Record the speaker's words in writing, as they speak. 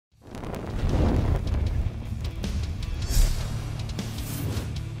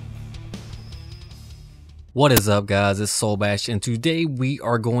What is up, guys? It's Solbash, and today we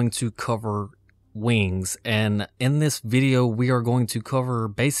are going to cover wings. And in this video, we are going to cover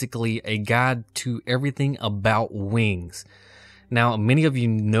basically a guide to everything about wings. Now, many of you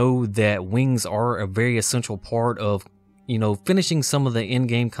know that wings are a very essential part of, finishing some of the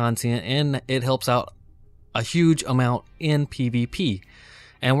in-game content, and it helps out a huge amount in PvP.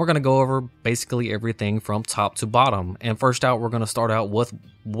 And we're going to go over basically everything from top to bottom. And first out, we're going to start out with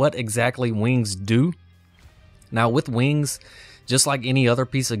what exactly wings do. Now with wings, just like any other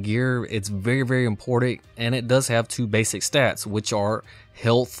piece of gear, it's very, very important, and it does have two basic stats, which are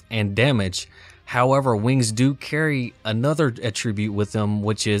health and damage. However, wings do carry another attribute with them,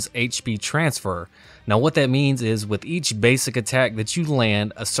 which is HP transfer. Now what that means is with each basic attack that you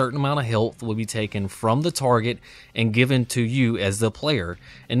land, a certain amount of health will be taken from the target and given to you as the player.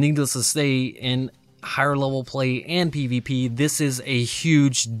 And needless to say, in higher level play and PvP, this is a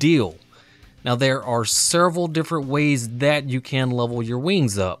huge deal. Now there are several different ways that you can level your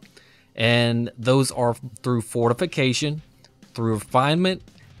wings up, and those are through fortification, through refinement,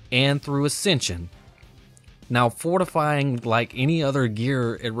 and through ascension. Now fortifying, like any other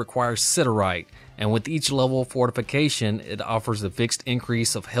gear, it requires siderite, and with each level of fortification it offers a fixed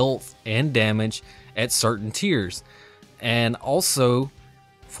increase of health and damage at certain tiers. And also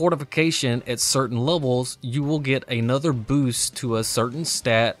fortification at certain levels, you will get another boost to a certain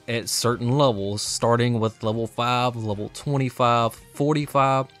stat at certain levels, starting with level 5, level 25,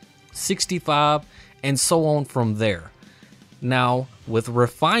 45, 65, and so on from there. Now with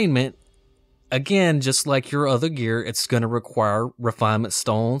refinement, again, just like your other gear, it's going to require refinement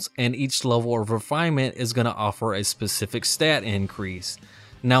stones, and each level of refinement is going to offer a specific stat increase.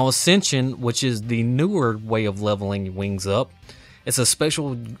 Now ascension, which is the newer way of leveling wings up, it's a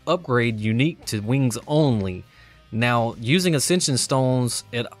special upgrade unique to wings only. Now, using Ascension Stones,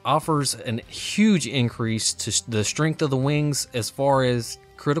 it offers a huge increase to the strength of the wings as far as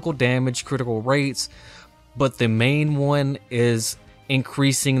critical damage, critical rates, but the main one is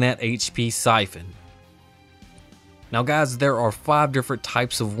increasing that HP siphon. Now guys, there are 5 different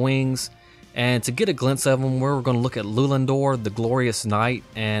types of wings, and to get a glimpse of them, we're going to look at Lulandor, the Glorious Knight,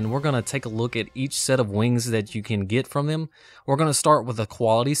 and we're going to take a look at each set of wings that you can get from them. We're going to start with a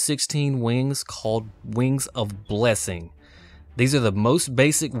quality 16 wings called Wings of Blessing. These are the most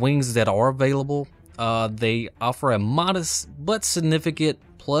basic wings that are available. They offer a modest but significant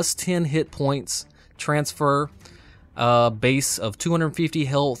plus 10 hit points transfer, base of 250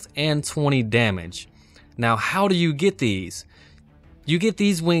 health, and 20 damage. Now, how do you get these? You get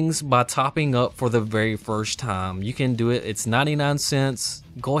these wings by topping up for the very first time. You can do it, it's 99 cents.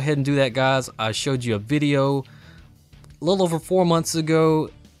 Go ahead and do that, guys. I showed you a video a little over 4 months ago.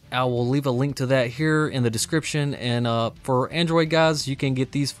 I will leave a link to that here in the description. And for Android guys, you can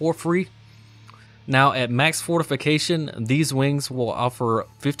get these for free. Now at max fortification, these wings will offer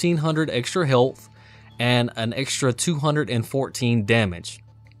 1500 extra health and an extra 214 damage.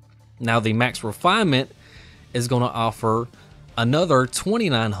 Now the max refinement is going to offer another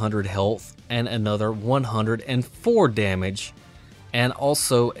 2900 health and another 104 damage, and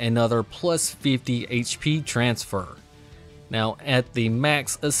also another plus 50 HP transfer. Now at the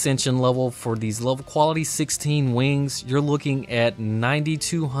max ascension level for these level quality 16 wings, you're looking at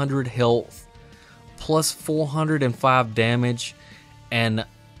 9200 health plus 405 damage and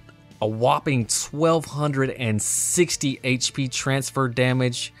a whopping 1260 HP transfer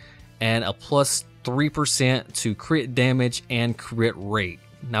damage and a plus 3% to crit damage and crit rate.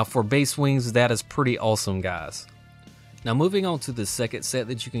 Now for base wings, that is pretty awesome, guys. Now moving on to the second set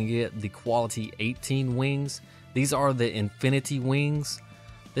that you can get, the quality 18 wings. These are the Infinity wings.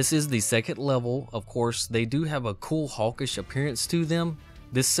 This is the second level. Of course, they do have a cool hawkish appearance to them.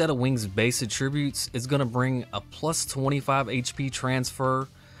 This set of wings base attributes is going to bring a plus 25 HP transfer,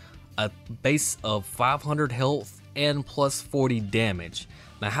 a base of 500 health, and plus 40 damage.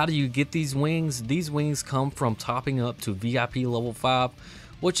 Now how do you get these wings? These wings come from topping up to VIP level 5,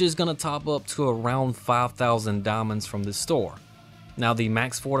 which is going to top up to around 5,000 diamonds from the store. Now the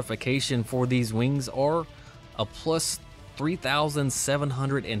max fortification for these wings are a plus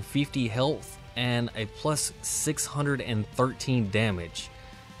 3,750 health and a plus 613 damage.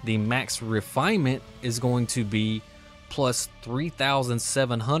 The max refinement is going to be plus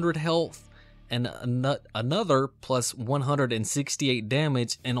 3,700 health and another plus 168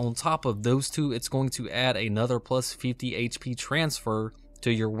 damage, and on top of those two, it's going to add another plus 50 HP transfer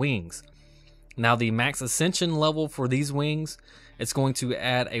to your wings. Now the max ascension level for these wings, it's going to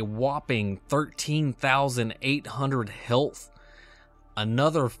add a whopping 13,800 health,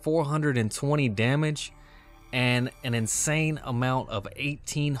 another 420 damage, and an insane amount of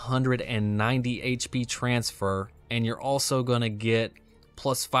 1890 HP transfer, and you're also going to get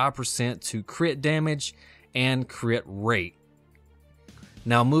plus 5% to crit damage and crit rate.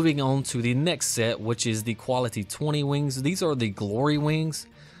 Now moving on to the next set, which is the quality 20 wings. These are the glory wings.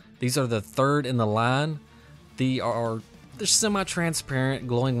 These are the third in the line. They're semi-transparent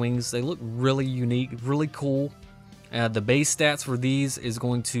glowing wings. They look really unique, really cool. The base stats for these is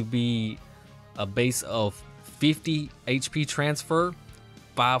going to be a base of 50 HP transfer,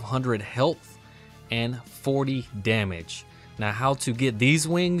 500 health, and 40 damage. Now how to get these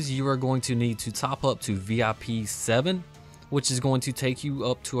wings, you are going to need to top up to VIP 7, which is going to take you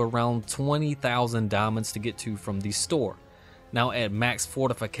up to around 20,000 diamonds to get to from the store. Now at max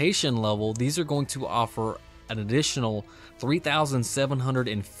fortification level, these are going to offer an additional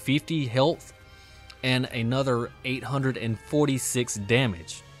 3,750 health and another 846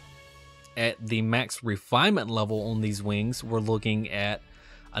 damage. At the max refinement level on these wings, we're looking at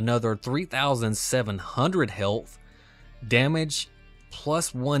another 3,700 health, damage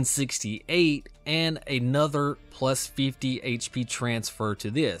plus 168, and another plus 50 HP transfer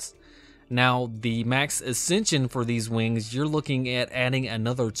to this. Now the max ascension for these wings, you're looking at adding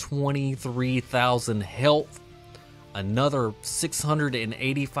another 23,000 health, another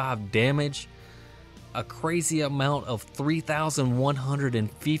 685 damage, a crazy amount of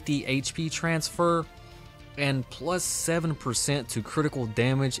 3,150 HP transfer, and plus 7% to critical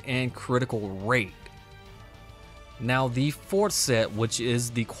damage and critical rate. Now the fourth set, which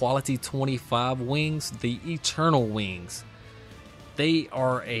is the quality 25 wings, the Eternal Wings. They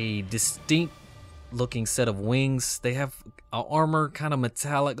are a distinct looking set of wings. They have an armor kind of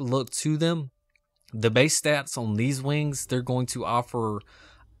metallic look to them. The base stats on these wings, they're going to offer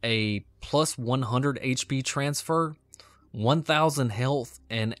a plus 100 HP transfer, 1,000 health,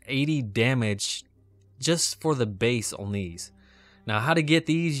 and 80 damage just for the base on these. Now how to get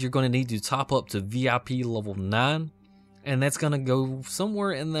these, you're going to need to top up to VIP level 9, and that's going to go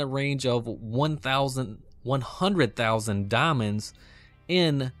somewhere in the range of 100,000 diamonds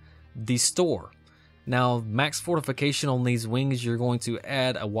in the store. Now max fortification on these wings, you're going to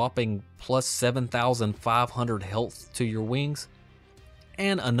add a whopping plus 7,500 health to your wings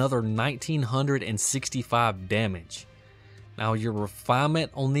and another 1,965 damage. Now your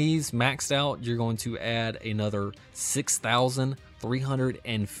refinement on these maxed out, you're going to add another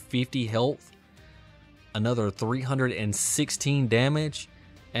 6,350 health, another 316 damage,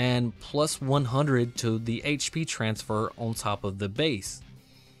 and plus 100 to the HP transfer on top of the base.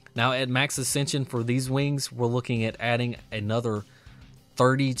 Now at max ascension for these wings, we're looking at adding another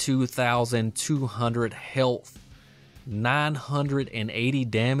 32,200 health, 980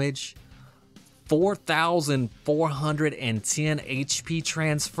 damage, 4,410 HP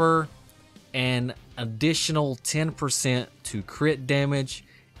transfer, and additional 10% to crit damage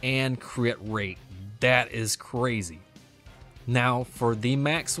and crit rate. That is crazy. Now for the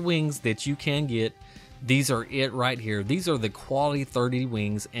max wings that you can get, these are it right here. These are the quality 30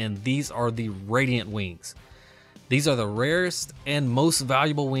 wings, and these are the radiant wings. These are the rarest and most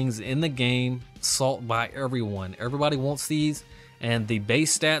valuable wings in the game, sought by everyone. Everybody wants these, and the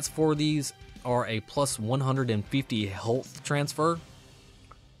base stats for these are a plus 150 health transfer,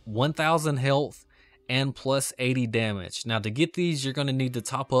 1,000 health, and plus 80 damage. Now to get these, you're going to need to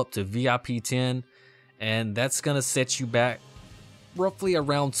top up to VIP 10, and that's going to set you back roughly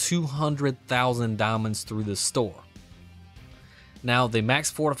around 200,000 diamonds through the store. Now the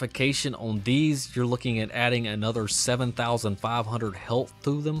max fortification on these, you're looking at adding another 7,500 health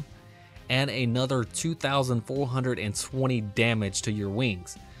to them and another 2,420 damage to your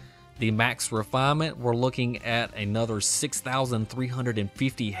wings. The max refinement, we're looking at another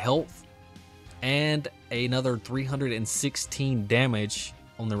 6,350 health and another 316 damage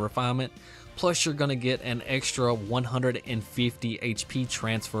on the refinement. Plus you're going to get an extra 150 HP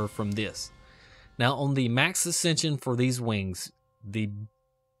transfer from this. Now on the max ascension for these wings, the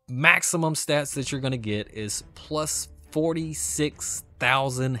maximum stats that you're going to get is plus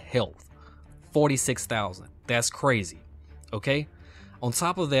 46,000 health. 46,000. That's crazy. Okay? On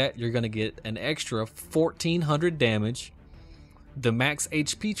top of that, you're going to get an extra 1,400 damage. The max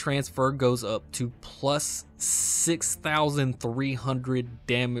HP transfer goes up to plus 6,300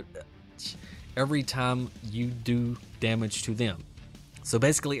 damage every time you do damage to them. So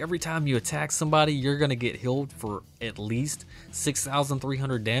basically every time you attack somebody, you're going to get healed for at least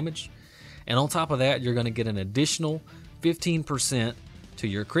 6,300 damage. And on top of that, you're going to get an additional 15% to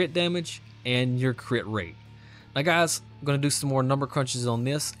your crit damage and your crit rate. Now guys, I'm going to do some more number crunches on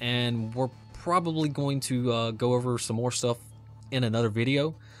this, and we're probably going to go over some more stuff in another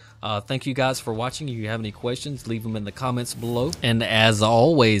video. Thank you guys for watching. If you have any questions, leave them in the comments below. And as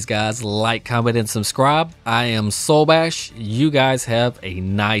always, guys, like, comment, and subscribe. I am Solbash. You guys have a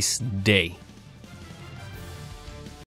nice day.